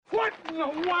in the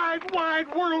wide,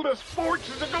 wide world of sports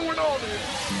is going on here?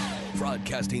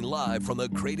 Broadcasting live from the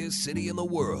greatest city in the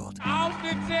world.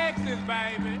 Austin, Texas,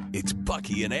 baby. It's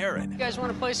Bucky and Erin. You guys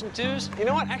want to play some twos? You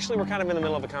know what? Actually, we're kind of in the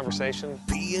middle of a conversation.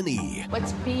 B&E.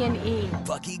 What's B&E?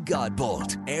 Bucky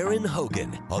Godbolt, Erin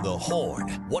Hogan on the Horn,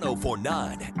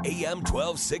 104.9 AM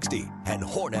 1260 and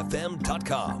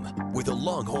hornfm.com, where the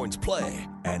Longhorns play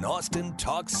and Austin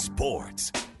talks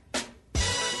sports.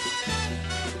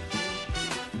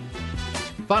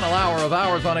 Final hour of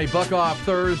Hours on a Buck Off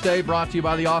Thursday, brought to you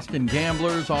by the Austin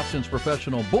Gamblers, Austin's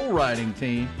professional bull riding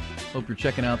team. Hope you're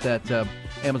checking out that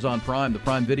Amazon Prime, the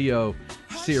Prime Video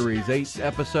series,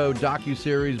 8-episode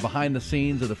docuseries behind the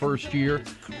scenes of the first year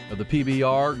of the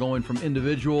PBR, going from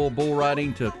individual bull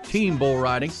riding to team bull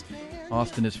riding.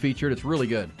 Austin is featured. It's really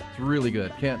good. It's really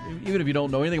good. Even if you don't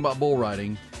know anything about bull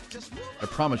riding, I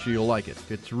promise you'll like it.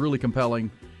 It's really compelling.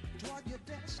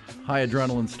 High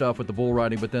adrenaline stuff with the bull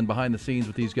riding, but then behind the scenes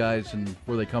with these guys and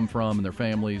where they come from and their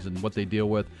families and what they deal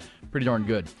with. Pretty darn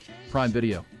good. Prime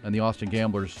Video and the Austin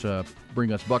Gamblers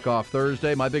bring us Buck Off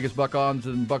Thursday. My biggest buck-ons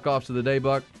and buck-offs of the day,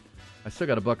 Buck. I still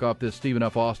got to buck off this Stephen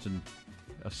F. Austin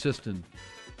assistant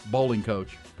bowling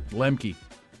coach, Lemke.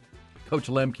 Coach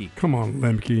Lemke. Come on,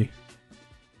 Lemke.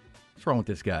 What's wrong with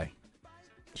this guy?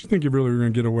 Do you think you really were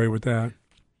going to get away with that?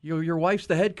 Your wife's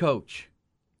the head coach.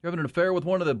 You're having an affair with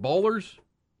one of the bowlers?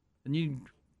 And you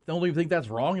don't even think that's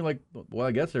wrong? You're like, well,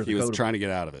 I guess there's he was trying to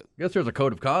get out of it. I guess there's a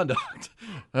code of conduct.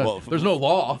 Well, there's no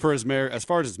law. For his as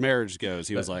far as his marriage goes,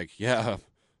 he was like, yeah.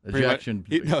 Ejection.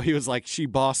 He was like, she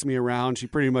bossed me around. She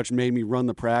pretty much made me run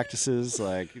the practices.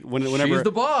 Like whenever she's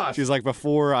the boss. She's like,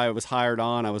 before I was hired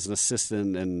on, I was an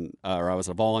assistant and or I was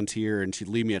a volunteer, and she'd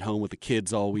leave me at home with the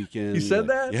kids all weekend. You said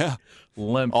that? Yeah.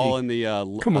 Lemke. All in the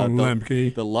come on,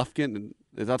 Lemke. The Lufkin.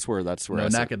 That's where. No,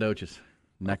 Nacogdoches.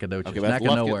 Nacogdoches. Okay,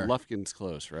 Nowhere. Lufkin's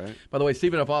close, right? By the way,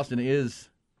 Stephen F. Austin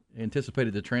is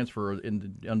anticipated to transfer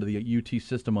under the UT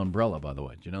system umbrella, by the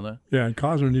way. Do you know that? Yeah, and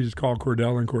Cosner needs to call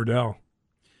Cordell and Cordell.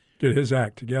 Get his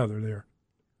act together there.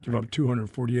 Give up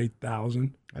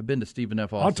 $248,000. I've been to Stephen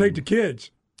F. Austin. I'll take the kids.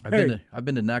 I've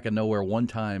been to Nacogdoches one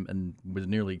time and we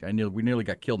nearly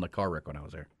got killed in a car wreck when I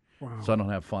was there. Wow. So I don't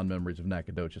have fond memories of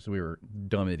Nacogdoches. We were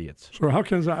dumb idiots. So how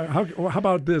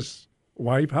about this,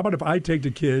 wife? How about if I take the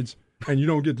kids and you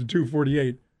don't get the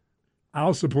 $248?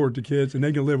 I'll support the kids and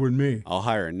they can live with me. I'll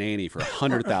hire a nanny for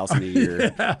 $100,000 a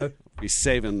year. Yeah. Be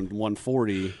saving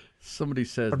 $140. Somebody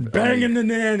said banging the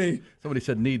nanny. Somebody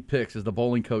said need pics. Is the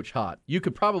bowling coach hot? You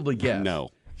could probably guess. No,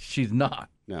 she's not.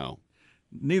 No,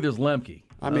 neither's Lemke.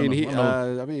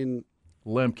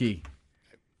 Lemke,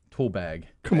 tool bag.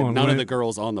 Come on, none of the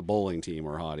girls on the bowling team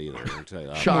were hot either.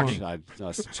 Shocking. I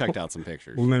checked out some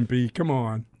pictures. Lempy, come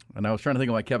on. And I was trying to think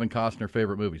of my Kevin Costner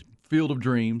favorite movies: Field of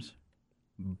Dreams,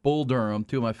 Bull Durham,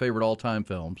 two of my favorite all-time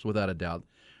films, without a doubt.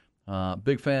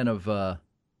 Big fan of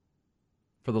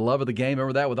For the Love of the Game.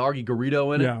 Remember that with Augie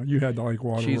Garrido in it? Yeah, you had to like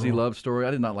Waterworld. Cheesy love story.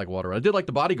 I did not like Waterworld. I did like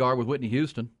The Bodyguard with Whitney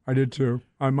Houston. I did too.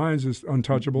 Mine's is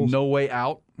Untouchables. No Way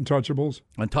Out. Untouchables.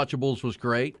 Untouchables was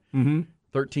great. Mm-hmm.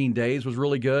 13 Days was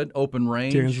really good. Open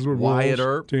Range. Dances with Wyatt Wolves.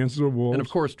 Earp. Dances with Wolves. And, of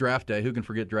course, Draft Day. Who can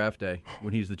forget Draft Day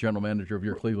when he's the general manager of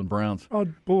your Cleveland Browns?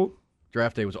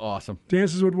 Draft Day was awesome.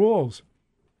 Dances with Wolves.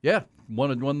 Yeah.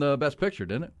 Won the Best Picture,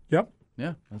 didn't it? Yep.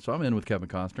 Yeah. And so I'm in with Kevin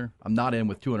Costner. I'm not in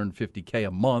with $250K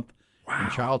a month in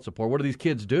child support. What do these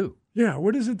kids do? Yeah.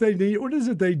 What is it they need? What is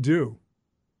it they do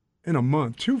in a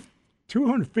month?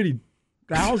 $250,000?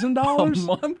 A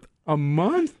month? A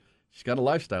month? She's got a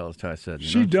lifestyle, as Ty said.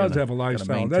 She does have a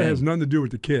lifestyle. That has nothing to do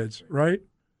with the kids, right?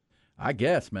 I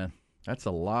guess, man. That's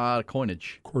a lot of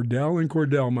coinage. Cordell and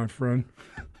Cordell, my friend.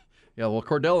 Yeah, well,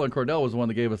 Cordell and Cordell was the one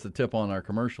that gave us the tip on our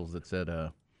commercials that said,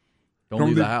 don't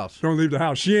leave the house. Don't leave the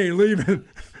house. She ain't leaving.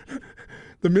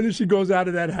 The minute she goes out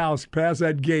of that house, past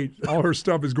that gate, all her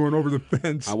stuff is going over the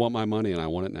fence. I want my money, and I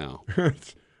want it now.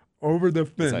 It's over the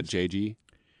fence. Is that JG?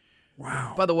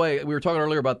 Wow. By the way, we were talking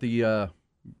earlier about the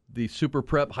Super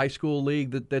Prep High School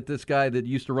League that this guy that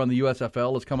used to run the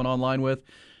USFL is coming online with.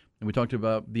 And we talked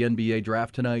about the NBA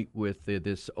draft tonight with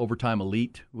this Overtime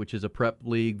Elite, which is a prep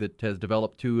league that has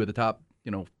developed two of the top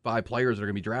 5 players that are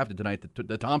going to be drafted tonight,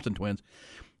 the Thompson twins.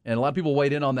 And a lot of people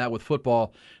weighed in on that with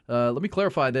football. Let me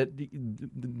clarify that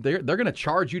they're going to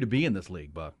charge you to be in this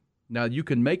league, Buck. Now, you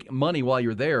can make money while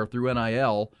you're there through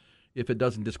NIL if it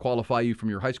doesn't disqualify you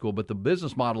from your high school. But the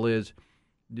business model is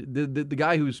the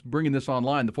guy who's bringing this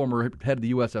online, the former head of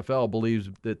the USFL, believes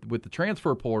that with the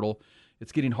transfer portal,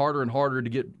 it's getting harder and harder to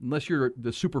get, unless you're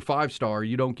the super 5-star,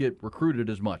 you don't get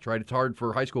recruited as much, right? It's hard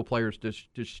for high school players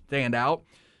to stand out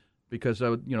because,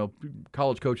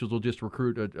 college coaches will just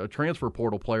recruit a transfer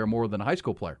portal player more than a high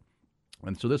school player.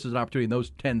 And so this is an opportunity in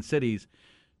those 10 cities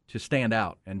to stand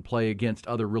out and play against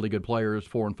other really good players,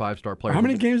 4- and 5-star players. How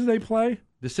many games do they play?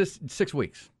 This is 6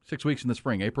 weeks. 6 weeks in the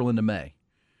spring, April into May.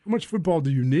 How much football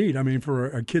do you need? I mean, for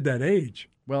a kid that age.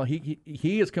 Well, he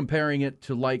is comparing it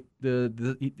to like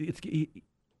it's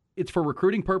for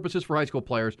recruiting purposes for high school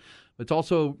players. It's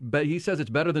also he says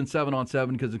it's better than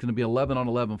 7-on-7 because it's going to be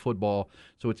 11-on-11 football,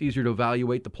 so it's easier to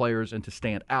evaluate the players and to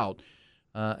stand out.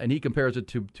 And he compares it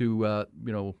to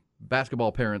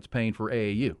basketball parents paying for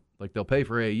AAU. Like they'll pay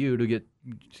for AAU to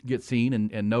get seen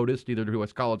and noticed either to a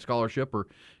college scholarship or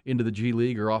into the G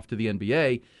League or off to the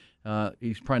NBA.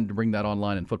 He's trying to bring that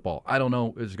online in football. I don't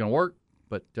know if it's going to work,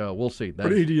 but we'll see. But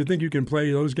do you think you can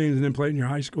play those games and then play in your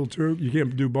high school too? You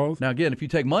can't do both? Now, again, if you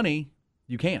take money,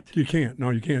 you can't. You can't.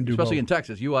 No, you can't do Especially both. in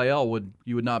Texas. UIL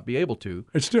you would not be able to.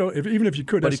 It's still, even if you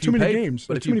could, that's too many games.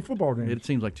 That's too many football games. It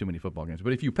seems like too many football games.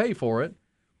 But if you pay for it,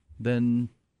 then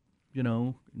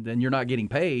you're not getting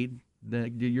paid.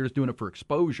 Then you're just doing it for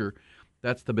exposure.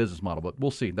 That's the business model. But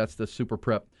we'll see. That's the Super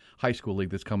Prep High School League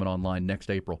that's coming online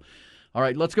next April. All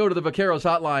right, let's go to the Vaqueros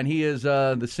hotline. He is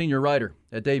the senior writer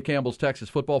at Dave Campbell's Texas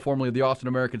Football, formerly of the Austin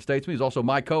American-Statesman. He's also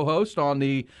my co-host on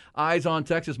the Eyes on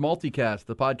Texas multicast,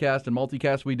 the podcast and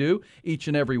multicast we do each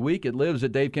and every week. It lives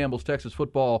at Dave Campbell's Texas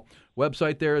Football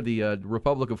website there, the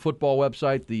Republic of Football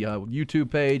website, the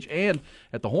YouTube page, and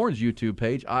at the Horns YouTube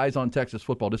page, Eyes on Texas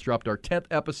Football. Just dropped our 10th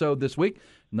episode this week.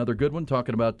 Another good one,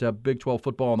 talking about Big 12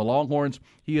 football and the Longhorns.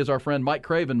 He is our friend Mike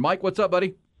Craven. Mike, what's up,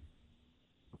 buddy?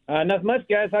 Not much,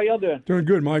 guys. How y'all doing? Doing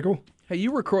good, Michael. Hey,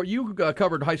 you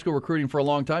covered high school recruiting for a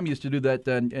long time. You used to do that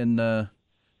and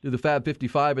do the Fab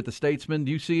 55 at the Statesman.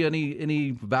 Do you see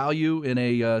any value in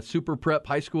a super prep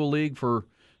high school league for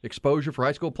exposure for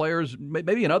high school players?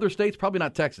 Maybe in other states, probably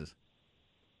not Texas.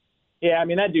 Yeah, I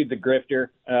mean, that dude's a grifter.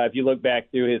 If you look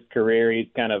back through his career, he's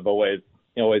kind of always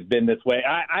been this way.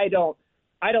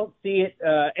 I don't see it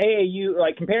AAU,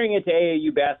 like comparing it to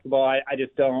AAU basketball. I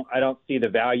don't see the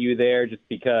value there, just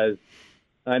because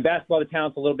in basketball the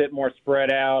talent's a little bit more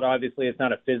spread out. Obviously, it's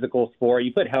not a physical sport.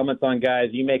 You put helmets on guys,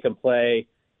 you make them play.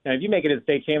 If you make it to the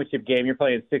state championship game, you're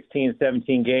playing 16,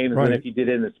 17 games, right. And if you did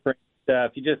it in the spring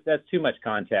stuff, that's too much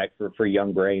contact for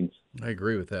young brains. I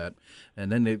agree with that.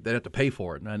 And then they have to pay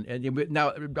for it. And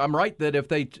now, I'm right that if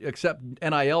they accept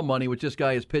NIL money, which this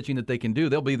guy is pitching that they can do,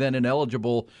 they'll be then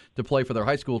ineligible to play for their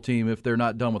high school team if they're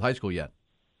not done with high school yet.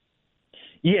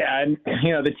 Yeah, and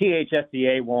the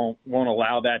THSCA won't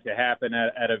allow that to happen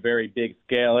at a very big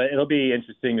scale. It'll be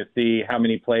interesting to see how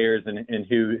many players and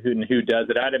who does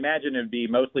it. I'd imagine it'd be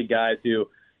mostly guys who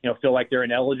feel like they're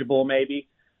ineligible maybe.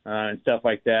 And stuff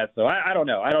like that. So I don't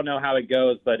know. I don't know how it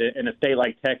goes, but in a state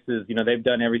like Texas, they've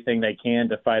done everything they can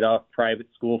to fight off private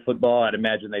school football. I'd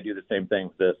imagine they do the same thing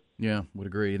with this. Yeah, would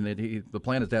agree. And the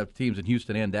plan is to have teams in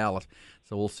Houston and Dallas,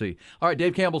 so we'll see. All right,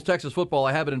 Dave Campbell's Texas Football.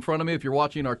 I have it in front of me. If you're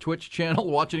watching our Twitch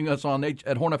channel, watching us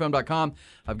at hornfm.com,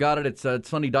 I've got it. It's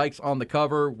Sonny Dykes on the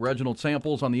cover, Reginald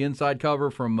Samples on the inside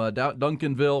cover from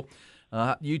Duncanville.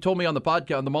 You told me on the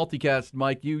podcast, on the multicast,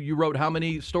 Mike, you wrote how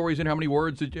many stories and how many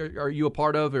words are you a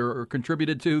part of or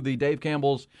contributed to the Dave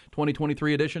Campbell's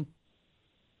 2023 edition?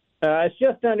 It's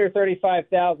just under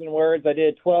 35,000 words. I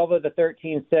did 12 of the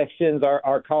 13 sections.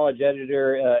 Our college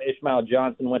editor, Ishmael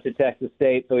Johnson, went to Texas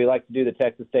State, so he liked to do the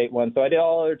Texas State one. So I did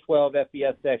all other 12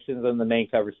 FBS sections and the main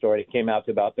cover story. It came out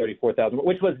to about 34,000,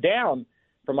 which was down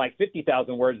from like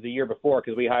 50,000 words the year before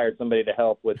because we hired somebody to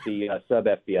help with the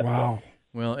sub-FBS Wow. stuff.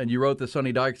 Well, and you wrote the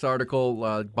Sonny Dykes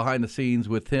article behind the scenes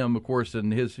with him, of course,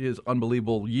 and his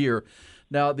unbelievable year.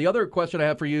 Now, the other question I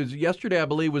have for you is yesterday, I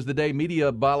believe, was the day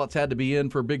media ballots had to be in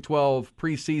for Big 12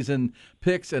 preseason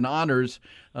picks and honors.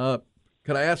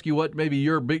 Could I ask you what maybe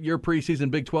your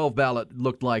preseason Big 12 ballot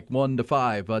looked like, 1 to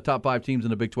 5, top 5 teams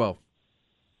in the Big 12?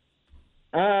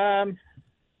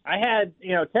 I had,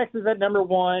 Texas at number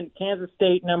 1, Kansas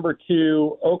State number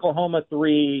 2, Oklahoma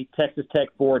 3, Texas Tech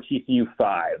 4, TCU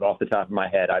 5. Off the top of my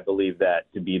head, I believe that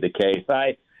to be the case.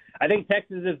 I think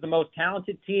Texas is the most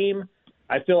talented team.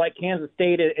 I feel like Kansas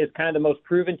State is kind of the most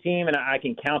proven team, and I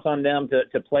can count on them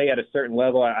to play at a certain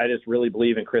level. I just really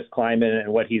believe in Chris Kleiman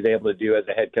and what he's able to do as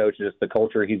a head coach, just the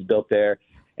culture he's built there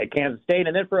at Kansas State.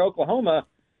 And then for Oklahoma,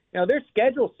 their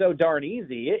schedule's so darn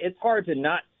easy. It's hard to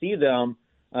not see them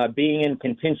being in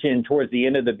contention towards the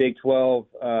end of the Big 12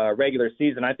 regular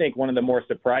season. I think one of the more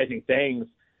surprising things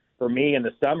for me in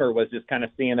the summer was just kind of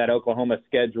seeing that Oklahoma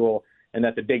schedule and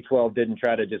that the Big 12 didn't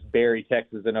try to just bury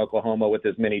Texas and Oklahoma with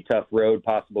as many tough road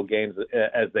possible games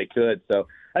as they could. So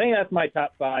I think that's my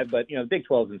top 5, but, the Big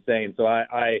 12 is insane. So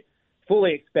I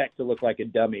fully expect to look like a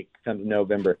dummy come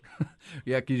November.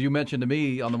 Yeah, because you mentioned to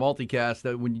me on the multicast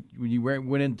that when you went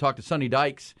in and talked to Sonny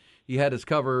Dykes, he had his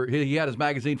cover. He had his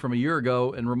magazine from a year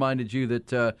ago and reminded you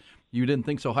that you didn't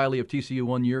think so highly of TCU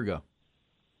 1 year ago.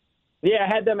 Yeah,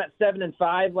 I had them at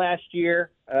 7-5 last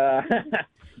year.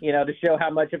 To show how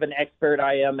much of an expert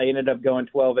I am, they ended up going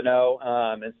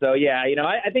 12-0. And so, yeah,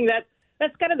 I think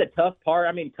that's kind of the tough part.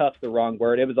 I mean, tough's the wrong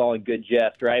word. It was all in good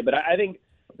jest, right? But I think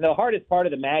the hardest part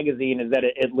of the magazine is that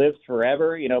it lives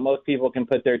forever. Most people can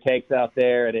put their takes out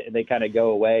there and they kind of go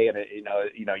away, and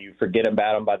you forget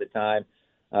about them by the time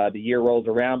the year rolls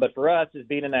around. But for us, as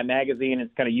being in that magazine,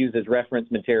 it's kind of used as reference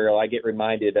material. I get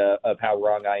reminded of how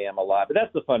wrong I am a lot. But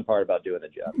that's the fun part about doing the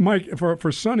job. Mike,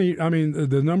 for Sonny, I mean,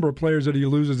 the number of players that he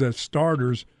loses as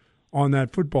starters on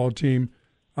that football team,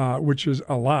 which is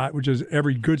a lot, which is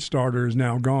every good starter is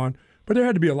now gone. But there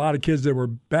had to be a lot of kids that were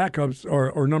backups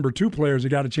or number two players that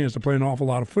got a chance to play an awful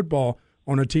lot of football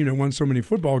on a team that won so many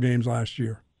football games last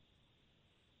year.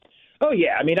 Oh,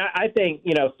 yeah. I mean, I think,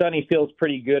 Sonny feels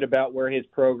pretty good about where his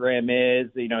program is.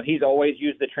 He's always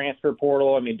used the transfer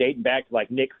portal. I mean, dating back to, like,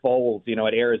 Nick Foles,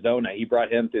 at Arizona. He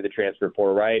brought him through the transfer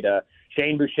portal, right?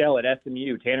 Shane Buechele at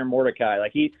SMU, Tanner Mordecai.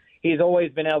 Like, he's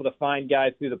always been able to find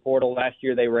guys through the portal. Last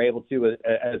year they were able to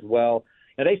as well.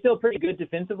 Now, they feel pretty good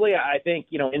defensively. I think,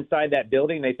 inside that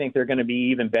building, they think they're going to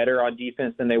be even better on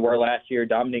defense than they were last year.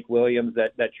 Dominic Williams,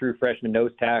 that true freshman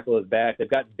nose tackle, is back. They've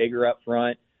got bigger up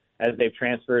front as they've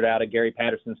transferred out of Gary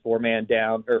Patterson's four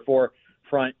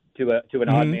front to an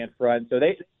odd man front. So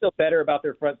they feel better about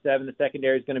their front seven. The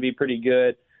secondary is going to be pretty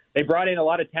good. They brought in a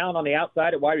lot of talent on the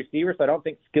outside at wide receiver, so I don't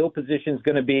think skill position is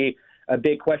going to be a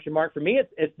big question mark. For me,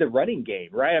 it's the running game,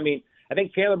 right? I mean, I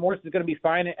think Chandler Morris is going to be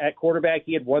fine at quarterback.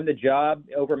 He had won the job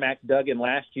over Max Duggan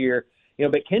last year.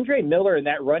 But Kendre Miller in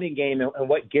that running game and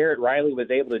what Garrett Riley was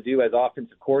able to do as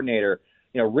offensive coordinator,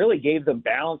 really gave them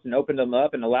balance and opened them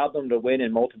up and allowed them to win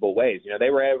in multiple ways. They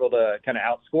were able to kind of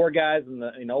outscore guys in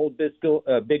the old Big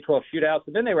 12 shootouts,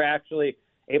 but then they were actually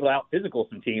able to out-physical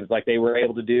some teams like they were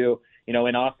able to do, in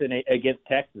Austin against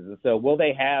Texas. And so will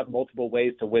they have multiple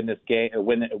ways to win this game,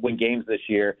 win games this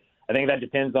year? I think that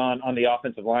depends on the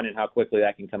offensive line and how quickly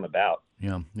that can come about.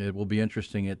 Yeah, it will be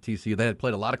interesting at TCU. They had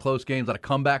played a lot of close games, a lot of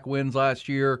comeback wins last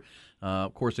year.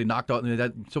 Of course, they knocked out. They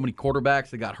had so many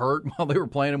quarterbacks that got hurt while they were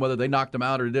playing, whether they knocked them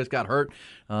out or they just got hurt.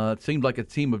 It seemed like a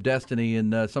team of destiny,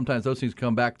 and sometimes those things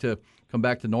come back to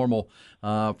normal.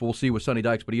 We'll see with Sonny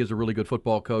Dykes, but he is a really good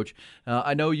football coach.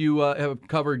 I know you have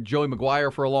covered Joey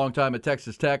McGuire for a long time at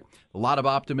Texas Tech. A lot of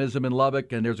optimism in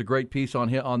Lubbock, and there's a great piece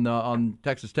on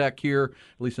Texas Tech here,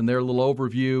 at least in their little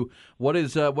overview. What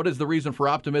is the reason for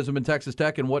optimism in Texas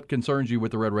Tech, and what concerns you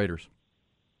with the Red Raiders?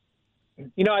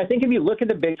 I think if you look at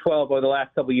the Big 12 over the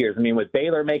last couple of years, I mean, with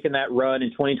Baylor making that run in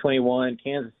 2021,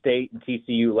 Kansas State and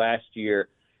TCU last year,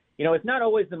 it's not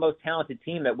always the most talented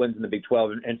team that wins in the Big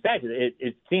 12. In fact,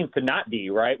 it seems to not be,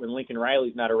 right, when Lincoln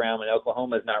Riley's not around, when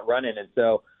Oklahoma's not running. And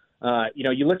so,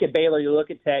 you look at Baylor, you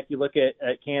look at Tech, you look at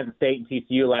Kansas State and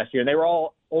TCU last year, and they were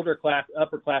all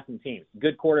upperclassmen teams,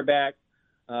 good quarterbacks,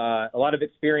 a lot of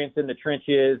experience in the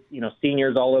trenches,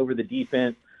 seniors all over the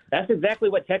defense. That's exactly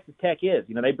what Texas Tech is.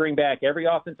 They bring back every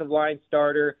offensive line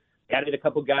starter, added a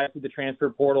couple guys through the transfer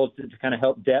portal to kind of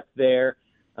help depth there.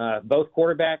 Both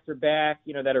quarterbacks are back,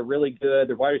 that are really good.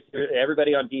 The wide receiver,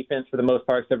 everybody on defense for the most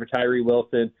part, except for Tyree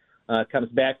Wilson, comes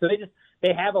back. So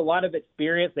they have a lot of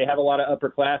experience. They have a lot of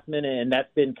upperclassmen, and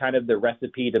that's been kind of the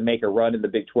recipe to make a run in the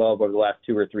Big 12 over the last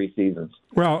 2 or 3 seasons.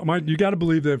 Well, Mike, you got to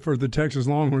believe that for the Texas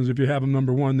Longhorns, if you have them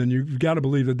number one, then you've got to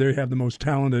believe that they have the most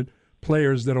talented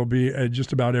players that'll be at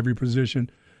just about every position.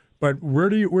 But where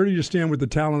do you stand with the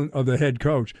talent of the head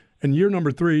coach? And year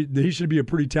number 3, he should be a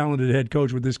pretty talented head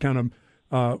coach with this kind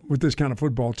of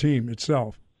football team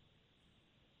itself.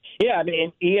 Yeah, I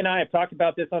mean, E and I have talked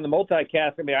about this on the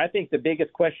multicast. I mean, I think the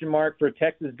biggest question mark for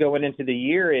Texas going into the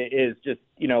year is just,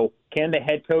 can the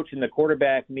head coach and the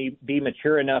quarterback be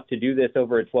mature enough to do this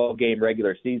over a 12-game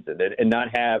regular season and not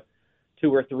have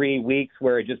 2 or 3 weeks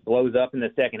where it just blows up in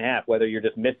the second half, whether you're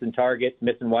just missing targets,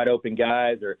 missing wide open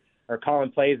guys, or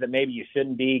calling plays that maybe you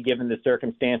shouldn't be given the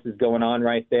circumstances going on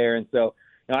right there. And so,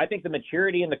 I think the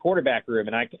maturity in the quarterback room,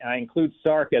 and I include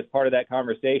Sark as part of that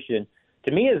conversation,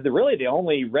 to me is really the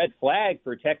only red flag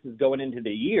for Texas going into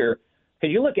the year,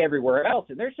 because you look everywhere else,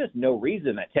 and there's just no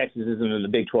reason that Texas isn't in the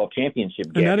Big 12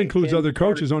 championship game. And that includes other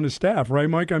coaches on the staff, right,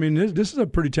 Mike? I mean, this is a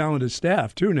pretty talented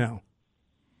staff, too, now.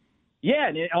 Yeah,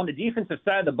 and on the defensive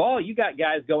side of the ball, you got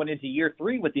guys going into year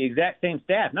 3 with the exact same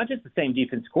staff, not just the same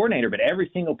defense coordinator, but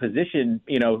every single position,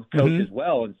 coach as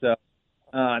well. And so,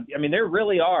 there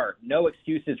really are no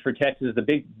excuses for Texas. The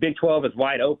Big 12 is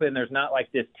wide open. There's not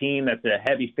like this team that's a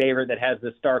heavy favorite that has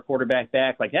the star quarterback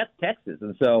back. Like, that's Texas.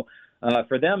 And so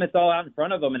for them, it's all out in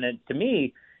front of them. And to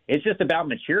me, it's just about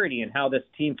maturity and how this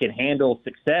team can handle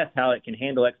success, how it can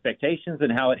handle expectations,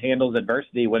 and how it handles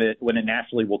adversity when it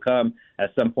naturally will come at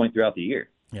some point throughout the year.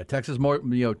 Yeah, Texas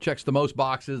checks the most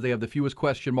boxes. They have the fewest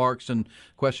question marks, and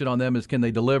question on them is can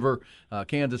they deliver?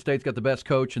 Kansas State's got the best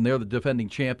coach, and they're the defending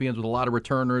champions with a lot of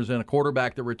returners and a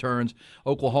quarterback that returns.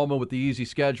 Oklahoma with the easy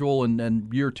schedule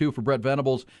and year 2 for Brett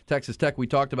Venables. Texas Tech we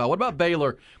talked about. What about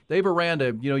Baylor? Dave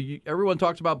Aranda, everyone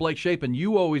talks about Blake Shapen.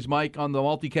 You always, Mike, on the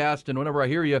multicast, and whenever I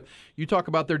hear you, you talk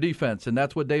about their defense, and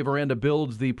that's what Dave Aranda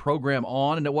builds the program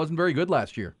on, and it wasn't very good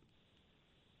last year.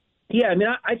 Yeah, I mean,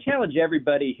 I challenge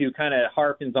everybody who kind of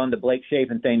harpens on the Blake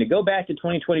Shapen thing to go back to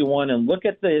 2021 and look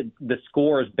at the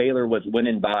scores Baylor was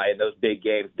winning by in those big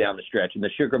games down the stretch. In the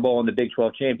Sugar Bowl and the Big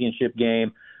 12 championship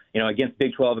game, against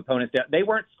Big 12 opponents, they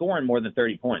weren't scoring more than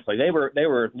 30 points. Like they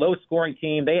were a low-scoring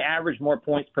team. They averaged more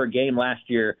points per game last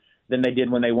year than they did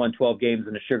when they won 12 games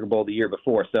in the Sugar Bowl the year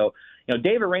before. So,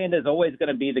 Dave Aranda is always going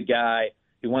to be the guy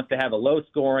who wants to have a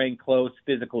low-scoring, close,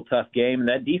 physical, tough game, and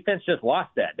that defense just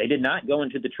lost that. They did not go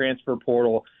into the transfer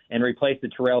portal and replace the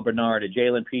Terrell Bernard, a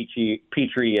Jalen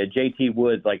Petrie, a J.T.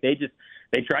 Woods. Like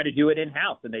they tried to do it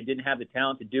in-house, and they didn't have the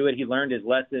talent to do it. He learned his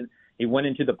lesson. He went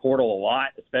into the portal a lot,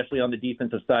 especially on the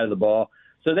defensive side of the ball.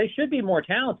 So they should be more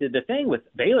talented. The thing with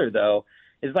Baylor, though,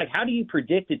 is like how do you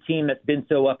predict a team that's been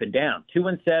so up and down?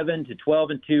 2-7 to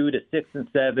 12-2 to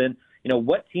 6-7.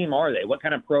 What team are they? What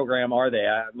kind of program are they?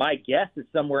 My guess is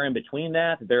somewhere in between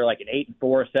that. They're like an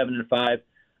 8-4,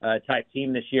 7-5 type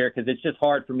team this year because it's just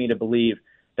hard for me to believe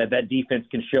that defense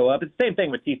can show up. It's the same thing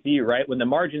with TCU, right? When the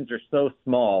margins are so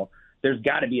small, there's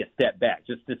got to be a step back.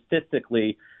 Just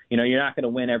statistically, you're not going to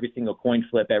win every single coin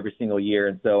flip every single year.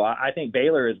 And so I think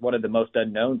Baylor is one of the most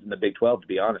unknowns in the Big 12, to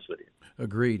be honest with you.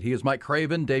 Agreed. He is Mike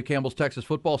Craven, Dave Campbell's Texas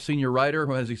Football senior writer,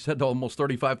 who, as he said, almost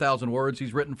 35,000 words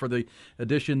he's written for the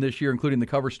edition this year, including the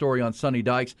cover story on Sonny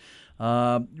Dykes.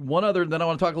 One other, then I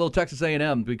want to talk a little Texas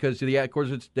A&M because, of course,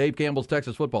 it's Dave Campbell's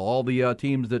Texas Football, all the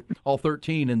teams all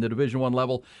 13 in the Division I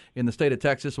level in the state of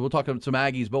Texas. So we'll talk about some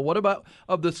Aggies. But what about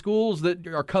of the schools that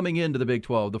are coming into the Big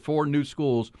 12, the 4 new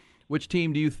schools, which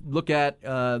team do you look at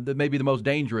that may be the most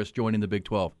dangerous joining the Big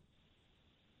 12?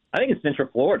 I think it's Central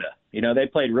Florida. They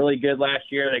played really good last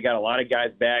year. They got a lot of guys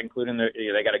back, including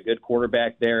they got a good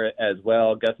quarterback there as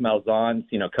well. Gus Malzahn's,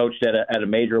 coached at a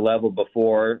major level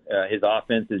before. His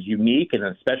offense is unique and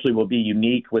especially will be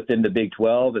unique within the Big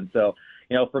 12. And so,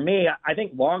 for me, I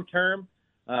think long term,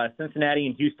 Cincinnati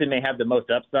and Houston may have the most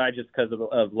upside just because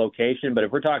of location. But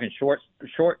if we're talking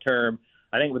short term,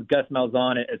 I think with Gus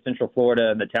Malzahn at Central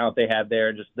Florida and the talent they have there,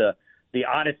 and just the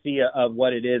odyssey of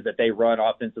what it is that they run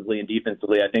offensively and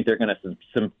defensively, I think they're going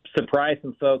to surprise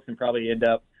some folks and probably end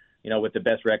up, with the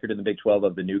best record in the Big 12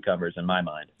 of the newcomers in my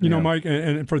mind. Mike,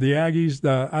 and for the Aggies,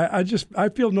 I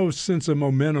feel no sense of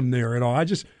momentum there at all.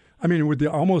 With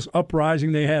the almost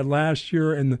uprising they had last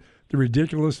year and the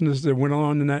ridiculousness that went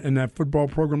on in that football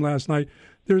program last night,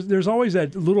 there's always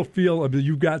that little feel of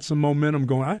you've got some momentum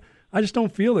going. I just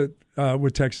don't feel it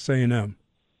with Texas A&M.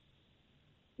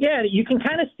 Yeah, you can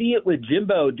kind of see it with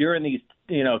Jimbo during these,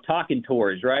 talking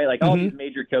tours, right? Like all these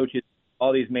major coaches,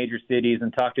 all these major cities,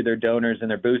 and talk to their donors and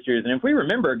their boosters. And if we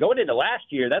remember, going into last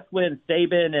year, that's when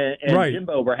Saban and right.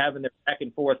 Jimbo were having their back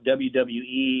and forth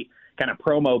WWE kind of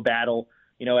promo battle,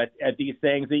 at these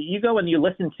things. You go and you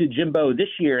listen to Jimbo this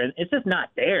year, and it's just not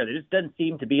there. There just doesn't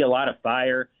seem to be a lot of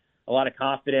fire, a lot of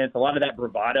confidence, a lot of that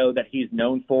bravado that he's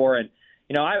known for. And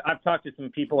I've talked to some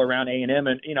people around A&M,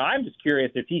 and, I'm just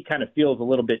curious if he kind of feels a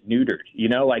little bit neutered,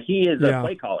 like he is a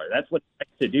play caller. That's what he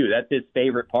likes to do. That's his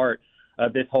favorite part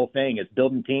of this whole thing is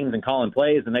building teams and calling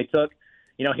plays. And they took,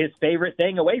 his favorite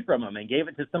thing away from him and gave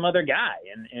it to some other guy.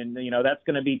 And that's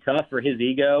going to be tough for his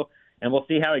ego. And we'll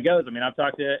see how it goes. I mean, I've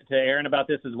talked to Erin about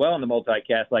this as well in the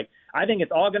multicast. Like, I think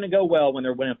it's all going to go well when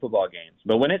they're winning football games.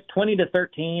 But when it's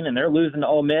 20-13 and they're losing to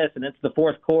Ole Miss and it's the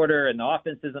fourth quarter and the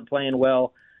offense isn't playing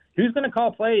well, who's going to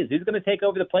call plays? Who's going to take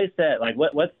over the play set? Like,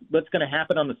 what's going to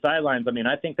happen on the sidelines? I mean,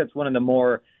 I think that's one of the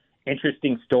more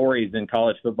interesting stories in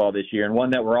college football this year, and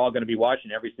one that we're all going to be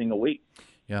watching every single week.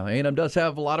 Yeah, A&M does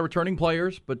have a lot of returning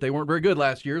players, but they weren't very good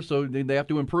last year, so they have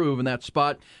to improve in that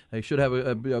spot. They should have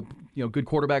a good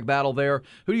quarterback battle there.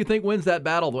 Who do you think wins that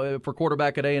battle for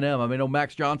quarterback at A&M? I mean,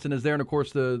 Max Johnson is there, and of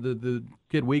course the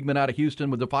kid Wiegman out of Houston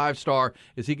with the 5-star.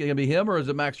 Is he going to be him, or is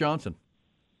it Max Johnson?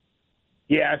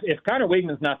 Yeah, if Connor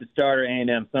Wiegman's not the starter at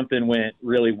A&M, something went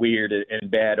really weird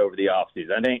and bad over the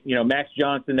offseason. I think, Max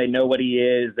Johnson, they know what he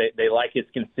is. They like his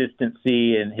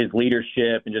consistency and his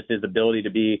leadership and just his ability to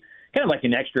be kind of like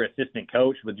an extra assistant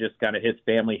coach with just kind of his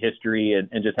family history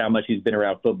and just how much he's been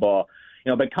around football.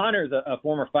 But Connor's a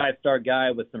former 5-star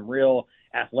guy with some real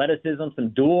athleticism, some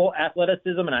dual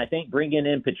athleticism, and I think bringing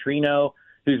in Petrino,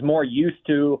 who's more used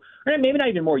to, or maybe not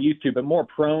even more used to, but more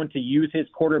prone to use his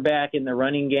quarterback in the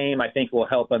running game, I think will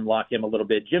help unlock him a little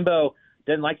bit. Jimbo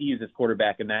doesn't like to use his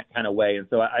quarterback in that kind of way, and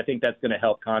so I think that's going to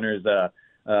help Connor's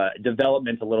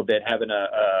development a little bit, having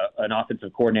an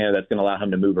offensive coordinator that's going to allow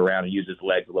him to move around and use his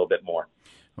legs a little bit more.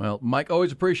 Well, Mike,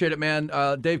 always appreciate it, man.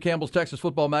 Dave Campbell's Texas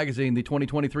Football Magazine, the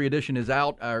 2023 edition is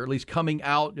out, or at least coming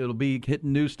out. It'll be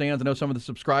hitting newsstands. I know some of the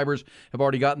subscribers have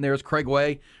already gotten theirs. Craig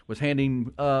Way was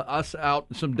handing us out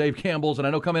some Dave Campbell's, and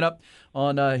I know coming up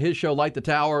on his show, Light the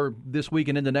Tower, this week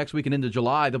and into next week and into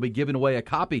July, they'll be giving away a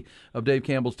copy of Dave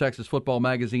Campbell's Texas Football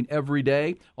Magazine every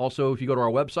day. Also, if you go to our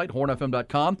website,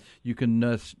 hornfm.com, you can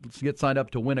get signed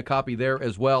up to win a copy there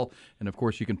as well. And, of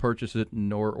course, you can purchase it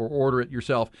or order it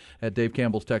yourself at Dave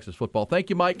Campbell's Texas Football. Thank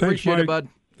you, Mike. Thanks, Appreciate Mike. it, bud.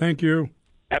 Thank you.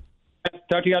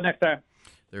 Talk to you all next time.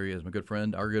 There he is, our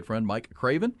good friend, Mike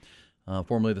Craven,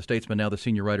 formerly the Statesman, now the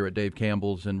senior writer at Dave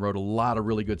Campbell's, and wrote a lot of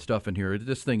really good stuff in here.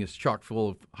 This thing is chock full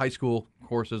of high school, of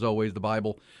course, as always, the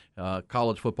Bible,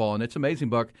 college football, and it's amazing,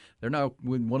 Buck. They're now,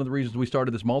 one of the reasons we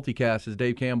started this multicast is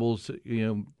Dave Campbell's,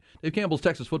 Dave Campbell's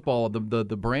Texas Football,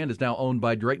 the brand is now owned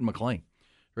by Drayton McClain.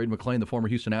 Drayton McClain, the former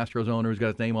Houston Astros owner, who's got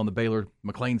his name on the Baylor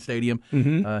McClain Stadium.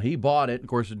 Mm-hmm. He bought it. Of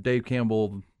course, Dave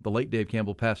Campbell, the late Dave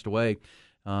Campbell, passed away.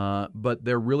 But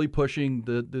they're really pushing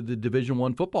the Division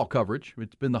I football coverage.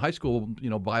 It's been the high school,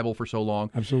 Bible for so long.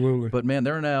 Absolutely. But, man,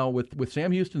 they're now, with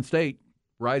Sam Houston State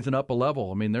rising up a level.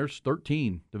 I mean, there's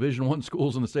 13 Division I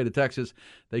schools in the state of Texas.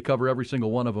 They cover every single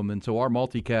one of them. And so our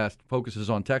multicast focuses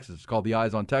on Texas. It's called the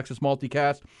Eyes on Texas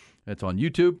multicast. It's on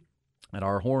YouTube at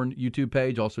our Horn YouTube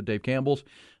page, also Dave Campbell's.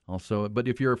 But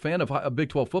if you're a fan of Big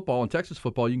 12 football and Texas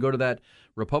football, you can go to that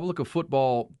Republic of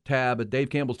Football tab at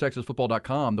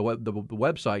DaveCampbell'sTexasFootball.com, the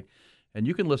website, and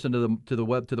you can listen to the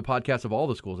podcast of all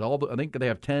the schools. I think they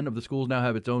have 10 of the schools now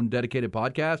have its own dedicated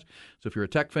podcast. So if you're a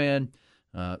Tech fan,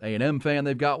 A&M fan,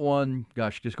 they've got one.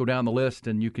 Gosh, just go down the list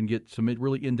and you can get some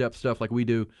really in-depth stuff like we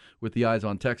do with the Eyes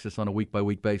on Texas on a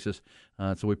week-by-week basis.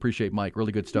 So we appreciate Mike.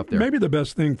 Really good stuff there. Maybe the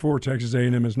best thing for Texas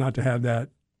A&M is not to have that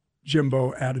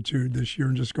Jimbo attitude this year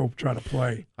and just go try to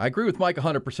play. I agree with Mike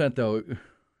 100%, though.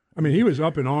 I mean, he was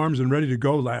up in arms and ready to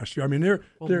go last year. I mean,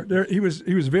 he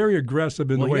was very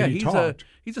aggressive in the way he talked.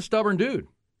 He's a stubborn dude,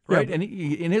 right? Yeah, and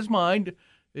in his mind,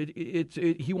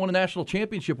 he won a national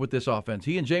championship with this offense.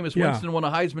 He and Jameis Winston won a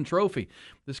Heisman Trophy.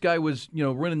 This guy was,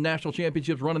 winning national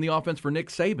championships, running the offense for Nick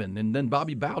Saban, and then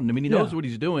Bobby Bowden. I mean, he knows what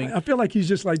he's doing. I feel like he's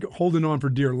just like holding on for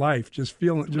dear life, just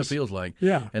feeling. That's what it feels like.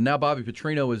 Yeah. And now Bobby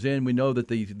Petrino is in. We know that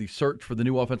the search for the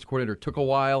new offensive coordinator took a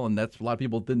while, and that's a lot of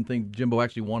people didn't think Jimbo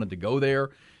actually wanted to go there.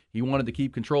 He wanted to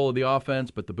keep control of the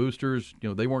offense, but the boosters,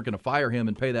 they weren't going to fire him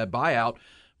and pay that buyout,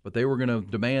 but they were going to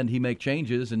demand he make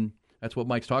changes, and that's what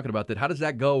Mike's talking about. That how does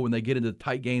that go when they get into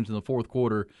tight games in the fourth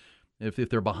quarter? If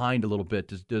they're behind a little bit,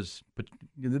 does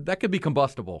that could be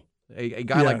combustible? A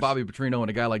guy like Bobby Petrino and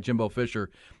a guy like Jimbo Fisher,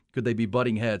 could they be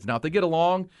butting heads? Now, if they get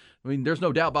along, I mean, there's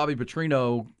no doubt Bobby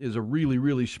Petrino is a really,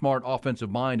 really smart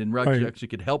offensive mind and actually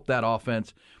could help that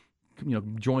offense,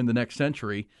 join the next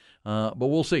century. But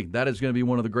we'll see. That is going to be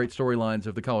one of the great storylines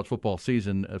of the college football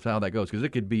season of how that goes, because it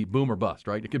could be boom or bust,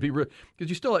 right? It could be because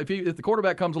you still, if the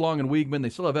quarterback comes along in Weigman, they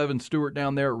still have Evan Stewart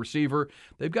down there at receiver.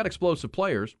 They've got explosive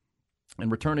players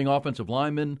and returning offensive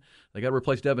linemen. They got to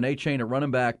replace Devin Achane at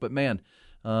running back, but man,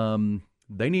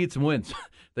 they need some wins.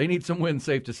 They need some wins,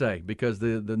 safe to say, because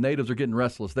the natives are getting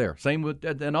restless there. Same with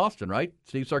in Austin, right?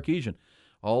 Steve Sarkisian,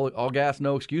 all gas,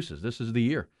 no excuses. This is the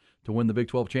year to win the Big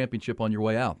 12 championship on your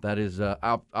way out. That is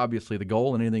obviously the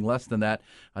goal, and anything less than that,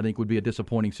 I think, would be a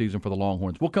disappointing season for the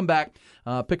Longhorns. We'll come back,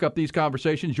 pick up these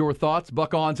conversations, your thoughts,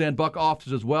 Buck-ons and Buck-offs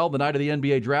as well, the night of the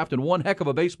NBA draft, and one heck of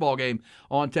a baseball game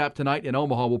on tap tonight in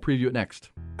Omaha. We'll preview it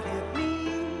next.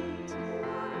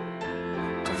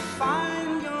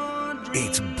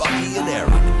 It's Bucky and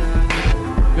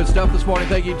Erin. Good stuff this morning.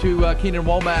 Thank you to Keenan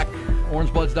Womack,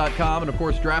 orangebloods.com, and, of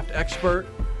course, draft expert.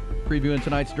 Previewing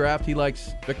tonight's draft, he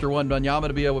likes Victor Wembanyama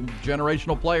to be a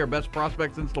generational player, best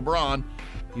prospect since LeBron.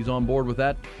 He's on board with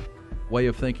that way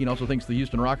of thinking. Also thinks the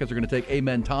Houston Rockets are going to take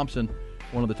Amen Thompson,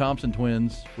 one of the Thompson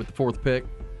twins, with the 4th pick.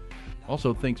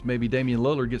 Also thinks maybe Damian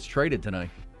Lillard gets traded tonight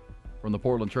from the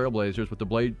Portland Trailblazers, with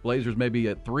the Blazers maybe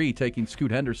at 3 taking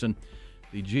Scoot Henderson,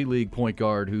 the G League point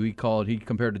guard who he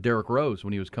compared to Derrick Rose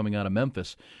when he was coming out of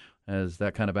Memphis, as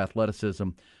that kind of athleticism.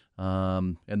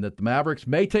 And that the Mavericks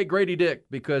may take Grady Dick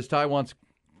because Ty wants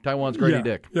Grady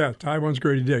Dick. Yeah, Ty wants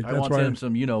Grady Dick. That's wants him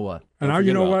some you-know-what. And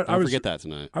you know what? Don't forget that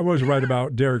tonight. I was right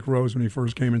about Derrick Rose when he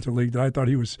first came into the league. That I thought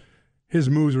he was his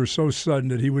moves were so sudden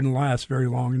that he wouldn't last very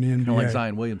long in the NBA. Kind of like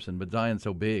Zion Williamson, but Zion's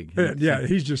so big. Yeah,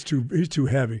 he's too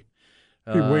heavy.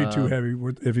 He's way too heavy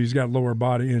if he's got lower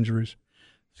body injuries.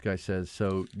 This guy says,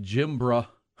 so Jimbo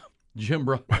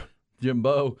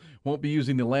won't be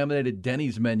using the laminated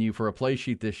Denny's menu for a play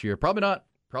sheet this year. Probably not.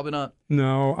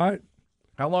 No,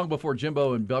 How long before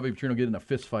Jimbo and Bobby Petrino get in a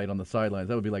fist fight on the sidelines?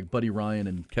 That would be like Buddy Ryan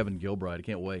and Kevin Gilbride. I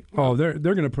can't wait. Oh, they're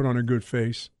going to put on a good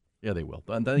face. Yeah, they will.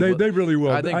 They really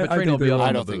will. I think Petrino will be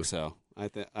I don't think so. I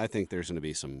think there's going to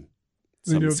be some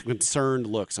concerned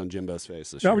looks on Jimbo's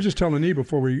face this year. I was just telling E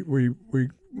before we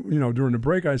during the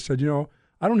break, I said,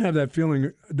 I don't have that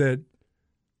feeling that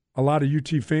a lot of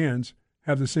UT fans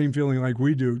have the same feeling like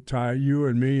we do, Ty, you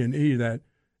and me and E, that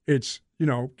it's,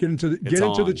 get into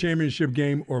the championship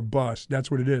game or bust. That's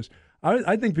what it is.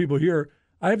 I think people here,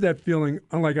 I have that feeling,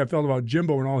 unlike I felt about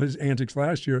Jimbo and all his antics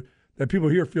last year, that people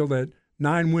here feel that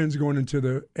 9 wins going into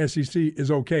the SEC is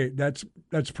okay. That's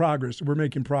progress. We're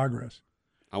making progress.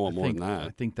 I want more than that. I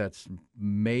think that's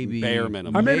maybe bare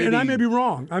minimum. I may be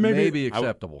wrong. I may be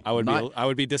acceptable. I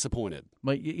would be disappointed.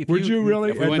 Would you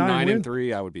really? If we went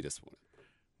 9-3, I would be disappointed.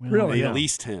 Really? At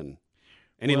least 10.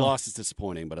 Any loss is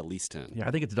disappointing, but at least 10. Yeah,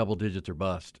 I think it's double digits or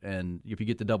bust. And if you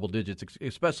get to double digits,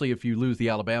 especially if you lose the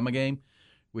Alabama game,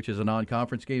 which is a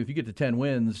non-conference game, if you get to 10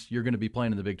 wins, you're going to be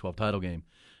playing in the Big 12 title game.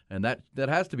 And that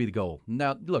has to be the goal.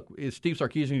 Now, look, is Steve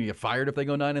Sarkisian going to get fired if they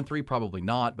go 9-3? Probably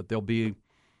not, but there'll be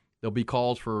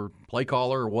calls for play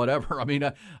caller or whatever. I mean,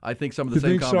 I think some of the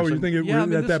same conversations. You think it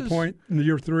was at that point in the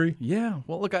year 3? Yeah.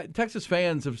 Well, look, Texas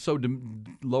fans have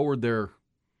lowered their.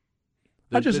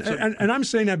 And I'm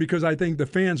saying that because I think the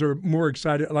fans are more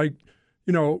excited. Like,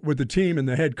 with the team and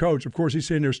the head coach. Of course, he's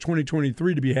saying there's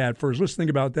 2023 to be had first. Let's think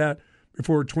about that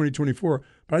before 2024.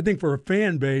 But I think for a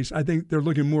fan base, I think they're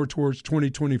looking more towards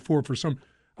 2024 for some.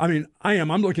 I mean,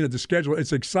 I'm looking at the schedule.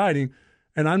 It's exciting.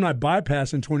 And I'm not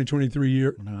bypassing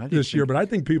 2023 this year, but I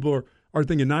think people are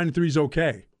thinking 9-3 is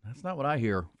okay. That's not what I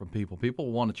hear from people.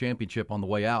 People want a championship on the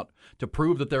way out to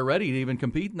prove that they're ready to even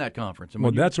compete in that conference.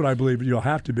 That's what I believe you'll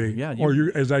have to be. Yeah,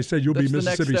 as I said, you'll be Mississippi State.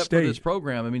 That's the next step State. For this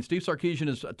program. I mean, Steve Sarkisian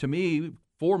is,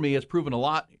 for me, has proven a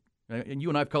lot. And you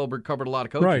and I have covered a lot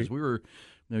of coaches. Right. We were.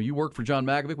 You worked for John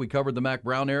Magovic. We covered the Mac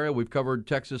Brown area. We've covered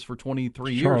Texas for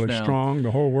 23 years now. Charlie Strong,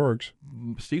 the whole works.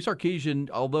 Steve Sarkisian,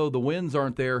 although the wins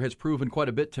aren't there, has proven quite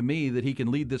a bit to me that he can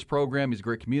lead this program. He's a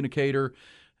great communicator.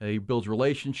 He builds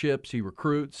relationships. He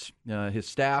recruits. His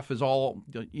staff is all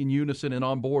in unison and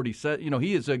on board. He said,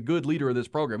 he is a good leader of this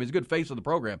program. He's a good face of the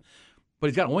program, but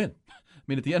he's got to win. I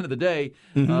mean, at the end of the day,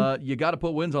 you got to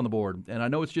put wins on the board. And I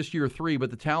know it's just year 3, but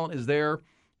the talent is there.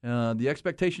 The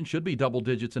expectation should be double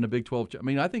digits in a Big 12. I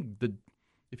mean, I think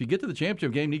if you get to the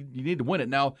championship game, you need to win it.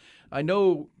 Now, I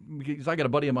know because I got a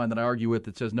buddy of mine that I argue with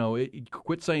that says, no,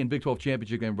 quit saying Big 12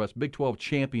 championship game or bust. Big 12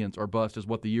 champions or bust is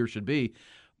what the year should be.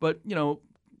 But,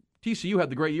 TCU had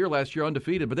the great year last year,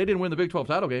 undefeated, but they didn't win the Big 12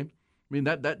 title game. I mean,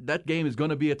 that game is going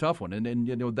to be a tough one.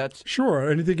 And that's – Sure,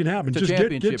 anything can happen. Just get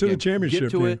to the championship Get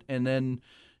to game. it, and then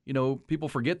 – people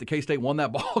forget that K-State won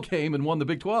that ball game and won the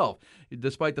Big 12,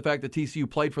 despite the fact that TCU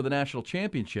played for the national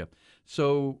championship.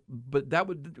 So, but that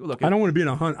would look. I don't want to be in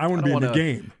a hunt. I want to be in the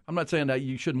game. I'm not saying that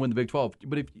you shouldn't win the Big 12,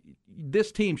 but if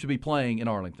this team should be playing in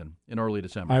Arlington in early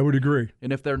December, I would agree.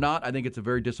 And if they're not, I think it's a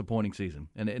very disappointing season,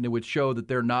 and it would show that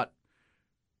they're not.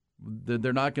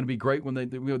 They're not going to be great when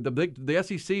the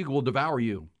SEC will devour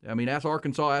you. I mean, ask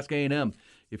Arkansas, ask A&M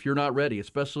if you're not ready,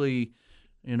 especially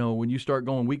when you start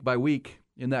going week by week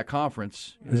in that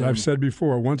conference. As I've said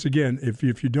before, once again, if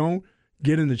you don't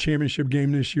get in the championship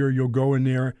game this year, you'll go in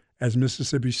there as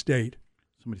Mississippi State.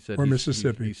 Somebody said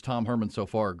Mississippi. He's Tom Herman so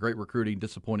far, great recruiting,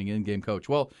 disappointing in-game coach.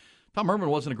 Well, Tom Herman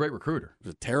wasn't a great recruiter. He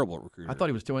was a terrible recruiter. I thought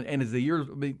he was doing, and as the years,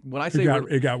 when I say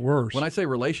it got worse. When I say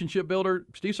relationship builder,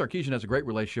 Steve Sarkisian has a great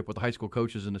relationship with the high school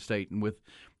coaches in the state and with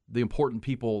the important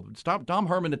people. Tom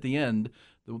Herman at the end,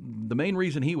 the main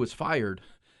reason he was fired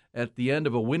at the end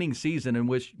of a winning season in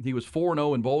which he was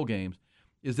 4-0 in bowl games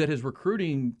is that his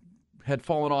recruiting had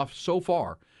fallen off so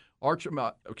far.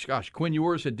 Quinn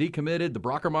Ewers had decommitted. The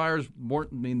Brockermeyers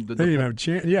weren't. I mean, they didn't have a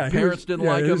chance. Yeah, parents didn't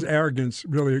like him. His arrogance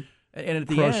really. And at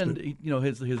the end,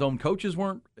 his own coaches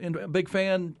weren't a big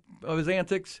fan of his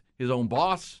antics. His own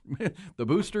boss, the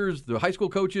boosters, the high school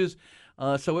coaches.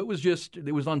 So it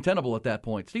was untenable at that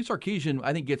point. Steve Sarkisian,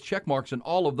 I think, gets check marks in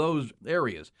all of those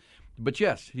areas. But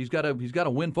yes, he's got to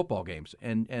win football games.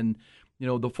 And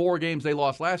the 4 games they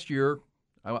lost last year,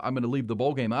 I'm going to leave the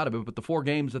bowl game out of it, but the 4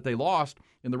 games that they lost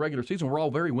in the regular season were all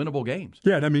very winnable games.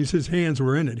 Yeah, that means his hands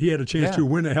were in it. He had a chance to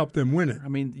win it, help them win it. I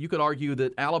mean, you could argue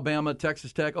that Alabama,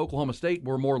 Texas Tech, Oklahoma State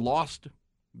were more lost.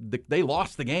 They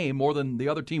lost the game more than the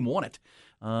other team won it.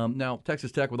 Now,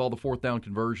 Texas Tech with all the fourth down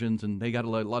conversions, and they got a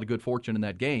lot of good fortune in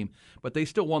that game, but they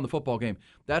still won the football game.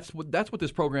 That's what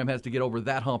this program has to get over,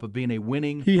 that hump of being a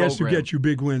winning He program. has to get you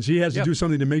big wins. He has to do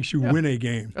something that makes you win a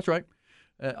game. That's right.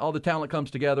 All the talent comes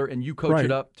together, and you coach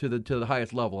it up to the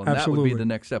highest level, and that would be the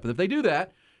next step. And if they do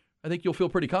that, I think you'll feel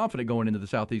pretty confident going into the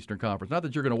Southeastern Conference. Not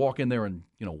that you're going to walk in there and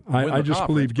win I just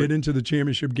believe get into the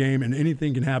championship game, and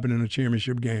anything can happen in a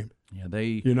championship game. Yeah,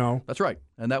 that's right,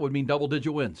 and that would mean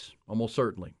double-digit wins, almost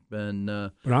certainly. And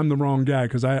but I'm the wrong guy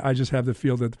because I just have the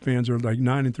feel that the fans are like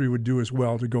 9-3 would do as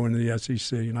well to go into the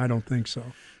SEC, and I don't think so.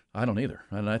 I don't either,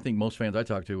 and I think most fans I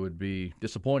talk to would be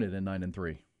disappointed in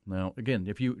 9-3. Now, again,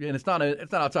 it's not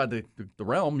outside the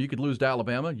realm. You could lose to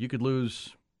Alabama, you could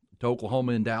lose to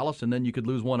Oklahoma and Dallas, and then you could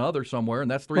lose one other somewhere, and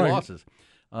that's 3 losses.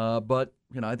 But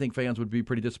I think fans would be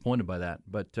pretty disappointed by that.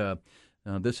 But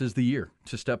this is the year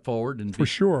to step forward and for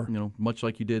sure. Much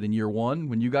like you did in year one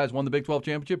when you guys won the Big 12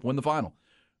 championship, win the final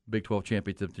Big 12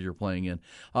 championship that you're playing in.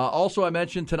 Also, I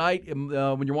mentioned tonight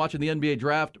when you're watching the NBA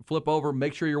draft, flip over.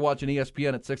 Make sure you're watching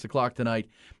ESPN at 6:00 tonight.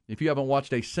 If you haven't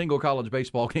watched a single college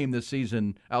baseball game this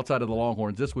season outside of the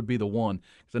Longhorns, this would be the one.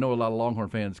 Because I know a lot of Longhorn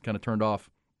fans kind of turned off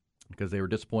because they were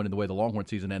disappointed in the way the Longhorn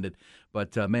season ended.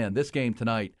 But, man, this game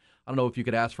tonight, I don't know if you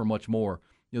could ask for much more.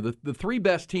 The 3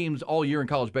 best teams all year in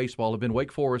college baseball have been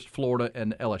Wake Forest, Florida,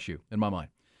 and LSU, in my mind.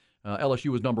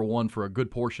 LSU was number 1 for a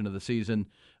good portion of the season.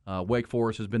 Wake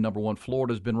Forest has been number 1.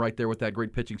 Florida's been right there with that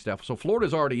great pitching staff. So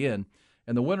Florida's already in.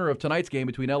 And the winner of tonight's game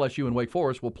between LSU and Wake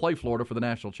Forest will play Florida for the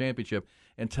national championship.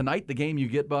 And tonight the game you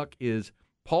get, Buck, is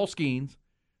Paul Skeens,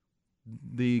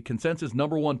 the consensus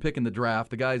number 1 pick in the draft.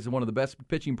 The guy's one of the best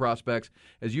pitching prospects,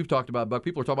 as you've talked about, Buck.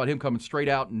 People are talking about him coming straight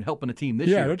out and helping a team this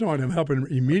year. Yeah, they're talking about him helping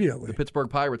immediately. The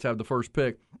Pittsburgh Pirates have the first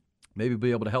pick. Maybe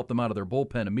be able to help them out of their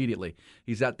bullpen immediately.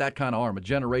 He's got that kind of arm, a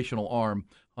generational arm.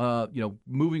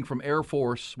 Moving from Air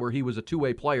Force, where he was a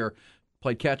two-way player,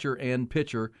 played catcher and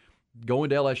pitcher, going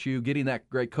to LSU, getting that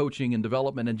great coaching and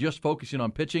development, and just focusing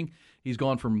on pitching. He's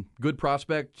gone from good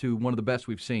prospect to one of the best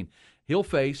we've seen. He'll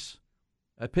face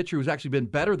a pitcher who's actually been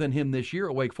better than him this year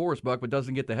at Wake Forest, Buck, but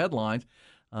doesn't get the headlines.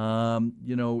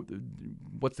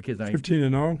 What's the kid's name?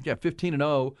 15-0. Yeah,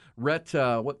 15-0. Rhett,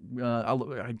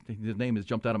 his name has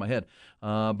jumped out of my head.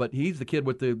 But he's the kid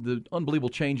with the unbelievable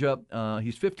changeup.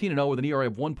 He's 15-0 with an ERA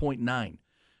of 1.9.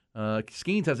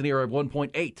 Skeens has an ERA of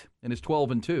 1.8 and is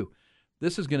 12-2.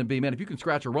 This is going to be, man, if you can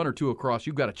scratch a run or two across,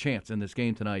 you've got a chance in this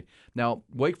game tonight. Now,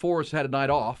 Wake Forest had a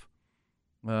night off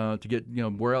to get,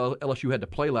 where LSU had to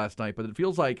play last night, but it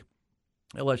feels like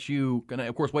LSU, and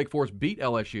of course Wake Forest beat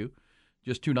LSU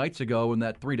just 2 nights ago in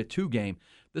that 3-2 game.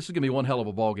 This is going to be one hell of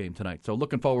a ball game tonight. So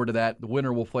looking forward to that. The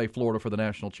winner will play Florida for the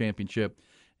national championship.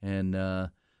 And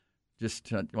I'm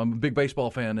a big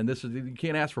baseball fan, and you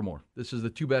can't ask for more. This is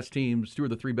the 2 best teams, 2 of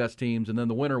the 3 best teams, and then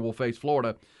the winner will face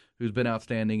Florida, who's been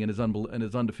outstanding and is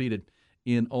undefeated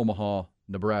in Omaha,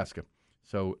 Nebraska.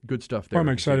 So good stuff there. I'm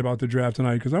excited about the draft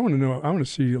tonight because I want to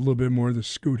see a little bit more of the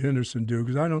Scoot Henderson dude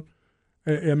because are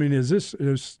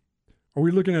we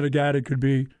looking at a guy that could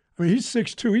be, he's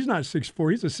 6'2". He's not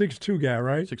 6'4". He's a 6'2" guy,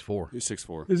 right? 6'4". He's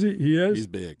 6'4". Is he? He is? He's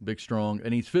big. Big, strong,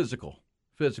 and he's physical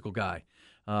guy.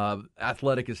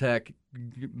 Athletic as heck.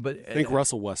 But think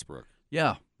Russell Westbrook.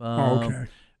 Yeah. Okay.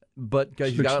 But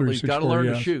he's got to learn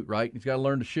to shoot, right? He's got to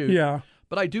learn to shoot. Yeah.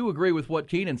 But I do agree with what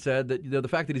Keenan said, that the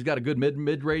fact that he's got a good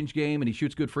mid-range game and he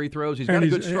shoots good free throws, he's got a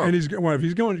good stroke. And if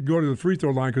he's going to go to the free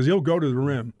throw line, because he'll go to the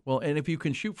rim. Well, and if you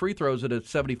can shoot free throws at a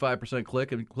 75%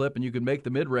 clip and you can make the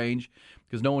mid-range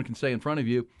because no one can stay in front of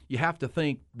you, you have to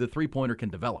think the three-pointer can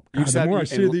develop. God, the more I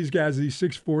see these guys, these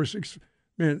 6'4", 6,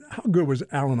 man, how good was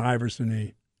Allen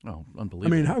Iverson? Oh,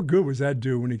 unbelievable. How good was that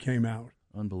dude when he came out?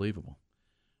 Unbelievable.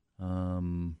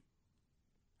 Allen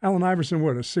Iverson,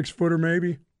 what, a 6-footer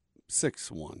maybe?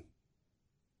 6'1",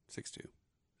 6'2".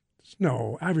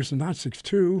 No, Iverson not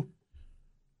 6'2".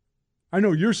 I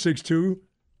know you're 6'2".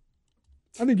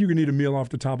 I think you can eat a meal off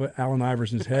the top of Allen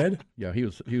Iverson's head. Yeah, he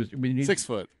was. He's 6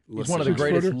 foot. He's one of the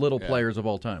greatest little players of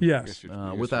all time. Yes,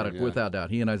 without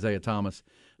doubt. He and Isaiah Thomas,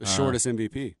 the shortest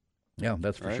MVP. Yeah,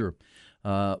 that's for sure.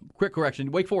 Quick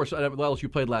correction: Wake Forest,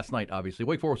 LSU played last night. Obviously,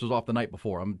 Wake Forest was off the night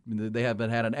before. They have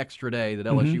had an extra day that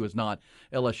LSU is not.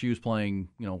 LSU's playing,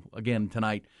 again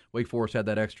tonight. Wake Forest had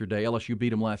that extra day. LSU beat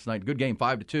them last night. Good game,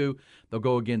 5-2. They'll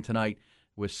go again tonight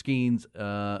with Skeens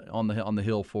on the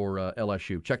hill for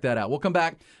LSU. Check that out. We'll come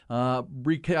back,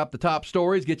 recap the top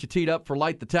stories, get you teed up for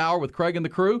Light the Tower with Craig and the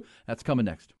crew. That's coming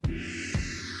next.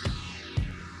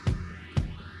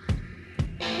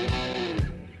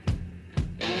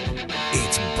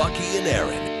 It's Bucky and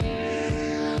Erin.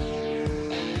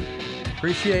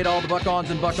 Appreciate all the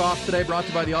Buck-ons and Buck-offs today, brought to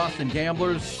you by the Austin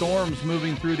Gamblers. Storms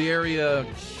moving through the area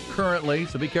currently,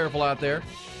 so be careful out there.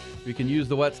 You can use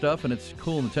the wet stuff, and it's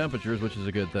cooling the temperatures, which is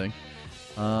a good thing.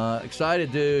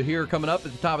 Excited to hear coming up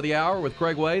at the top of the hour with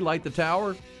Craig Way, Light the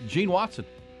Tower. Gene Watson,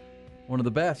 one of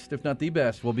the best, if not the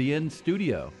best, will be in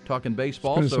studio talking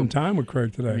baseball. Spending some time with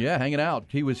Craig today. Yeah, hanging out.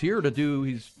 He was here to do,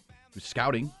 he's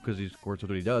scouting, because he's, of course, that's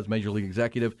what he does. Major League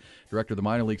Executive, Director of the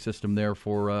minor league system there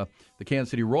for the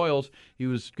Kansas City Royals. He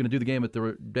was going to do the game at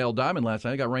the Dale Diamond last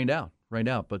night. It got rained out,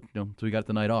 but so he got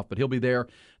the night off. But he'll be there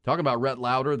talking about Rhett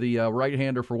Lauder, the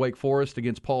right-hander for Wake Forest,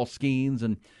 against Paul Skeens.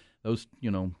 And those,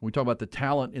 we talk about the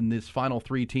talent in these final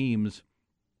three teams.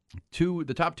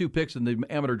 The top two picks in the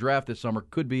amateur draft this summer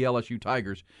could be LSU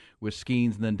Tigers with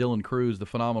Skeens, and then Dylan Cruz, the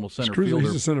phenomenal center fielder.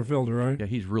 He's a center fielder, right? Yeah,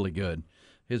 he's really good.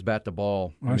 His bat to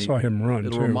ball. I saw him run,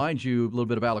 it'll too. remind you a little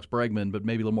bit of Alex Bregman, but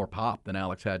maybe a little more pop than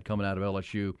Alex had coming out of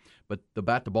LSU. But the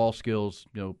bat to ball skills,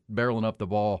 barreling up the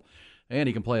ball, and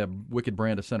he can play a wicked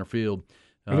brand of center field.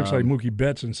 It looks like Mookie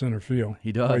Betts in center field.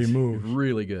 He does. How he moves. He's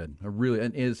really good.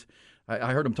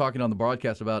 I heard him talking on the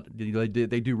broadcast about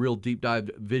they do real deep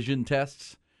dive vision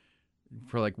tests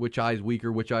for like which eye's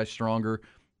weaker, which eye's stronger.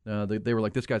 They were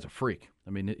like, this guy's a freak. I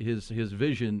mean, his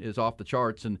vision is off the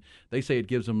charts, and they say it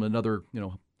gives him another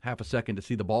half a second to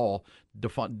see the ball,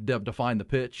 define the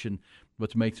pitch, and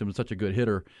what makes him such a good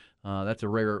hitter. That's a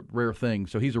rare thing.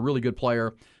 So he's a really good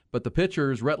player. But the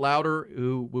pitchers, Rhett Lauder,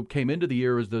 who came into the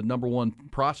year as the number one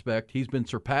prospect, he's been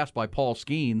surpassed by Paul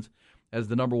Skeens as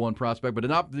the number one prospect, but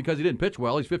not because he didn't pitch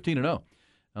well. He's 15-0.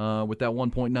 With that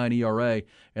 1.9 ERA.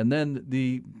 And then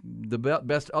the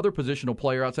best other positional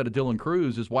player outside of Dylan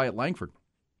Cruz is Wyatt Langford,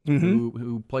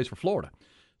 who plays for Florida.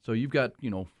 So you've got,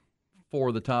 four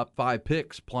of the top five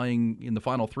picks playing in the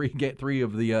final three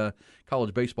of the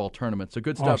college baseball tournament. So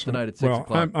good stuff awesome. Tonight at 6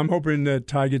 o'clock. I'm hoping that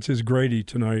Ty gets his Grady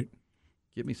tonight.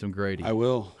 Get me some Grady. I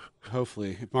will,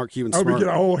 hopefully. If Mark Cuban's I hope smart. we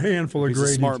get a whole handful of He's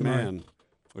Grady a smart tonight. man,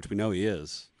 which we know he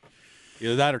is.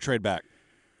 Either that or trade back.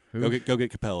 Who? Go get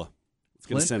Capella. Let's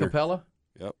get a Clint center. Capella?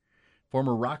 Yep.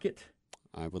 Former Rocket?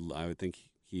 I would think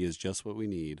he is just what we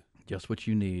need. Just what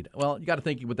you need. Well, you got to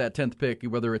think with that 10th pick,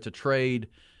 whether it's a trade,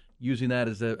 using that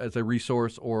as a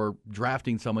resource, or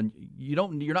drafting someone.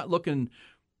 You're not looking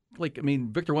Victor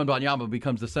Wembanyama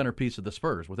becomes the centerpiece of the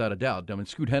Spurs without a doubt. I mean,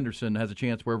 Scoot Henderson has a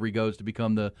chance wherever he goes to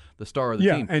become the star of the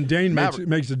team. Yeah, and Dane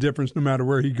makes a difference no matter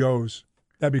where he goes.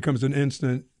 That becomes an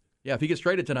instant. Yeah, if he gets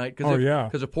traded tonight,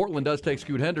 because if Portland does take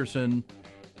Scoot Henderson,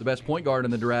 the best point guard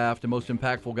in the draft and most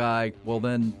impactful guy, well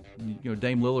then,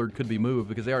 Dame Lillard could be moved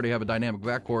because they already have a dynamic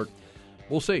backcourt.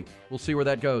 We'll see. We'll see where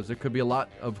that goes. There could be a lot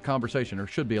of conversation, or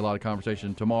should be a lot of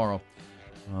conversation tomorrow.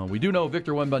 We do know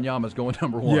Victor Wembanyama is going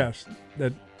number one. Yes,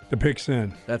 that the pick's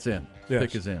in. That's in. Yes.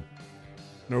 Pick is in.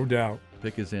 No doubt.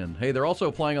 Pick is in. Hey, they're also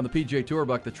playing on the PGA Tour,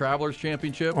 Buck, the Travelers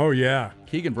Championship. Oh, yeah.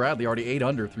 Keegan Bradley already 8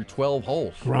 under through 12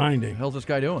 holes. Grinding. What the hell's this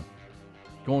guy doing?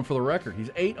 Going for the record.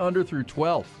 He's 8 under through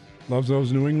 12. Loves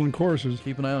those New England courses.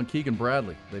 Keep an eye on Keegan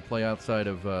Bradley. They play outside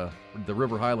of the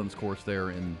River Highlands course there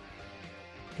in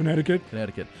Connecticut.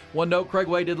 One note, Craig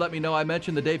Way did let me know. I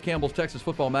mentioned the Dave Campbell's Texas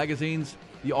Football magazines.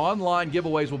 The online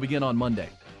giveaways will begin on Monday.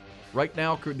 Right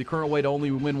now, the current way to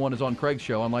only win one is on Craig's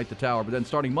show on Light the Tower. But then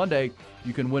starting Monday,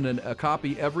 you can win a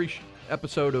copy every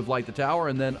episode of Light the Tower,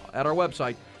 and then at our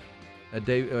website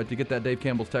to get that Dave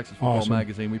Campbell's Texas Football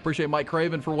magazine. We appreciate Mike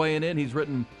Craven for weighing in. He's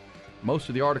written most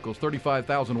of the articles,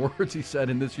 35,000 words, he said,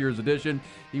 in this year's edition.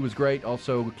 He was great.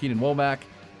 Also, Keenan Womack.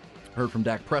 Heard from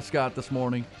Dak Prescott this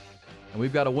morning. And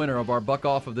we've got a winner of our Buck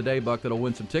Off of the Day, Buck, that'll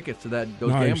win some tickets to those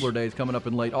Gambler Days coming up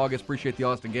in late August. Appreciate the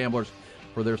Austin Gamblers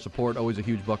for their support. Always a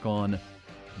huge Buck on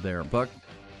there. Buck,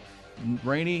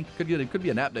 rainy, could be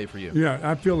a nap day for you. Yeah,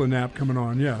 I feel a nap coming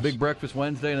on, yes. Big breakfast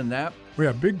Wednesday and a nap? We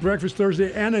have big breakfast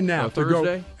Thursday and a nap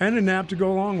Thursday? And a nap to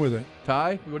go along with it.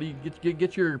 Ty, what do you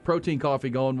get your protein coffee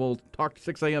going? We'll talk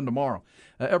 6 a.m. tomorrow.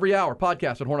 Every hour,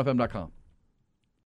 podcast at hornfm.com.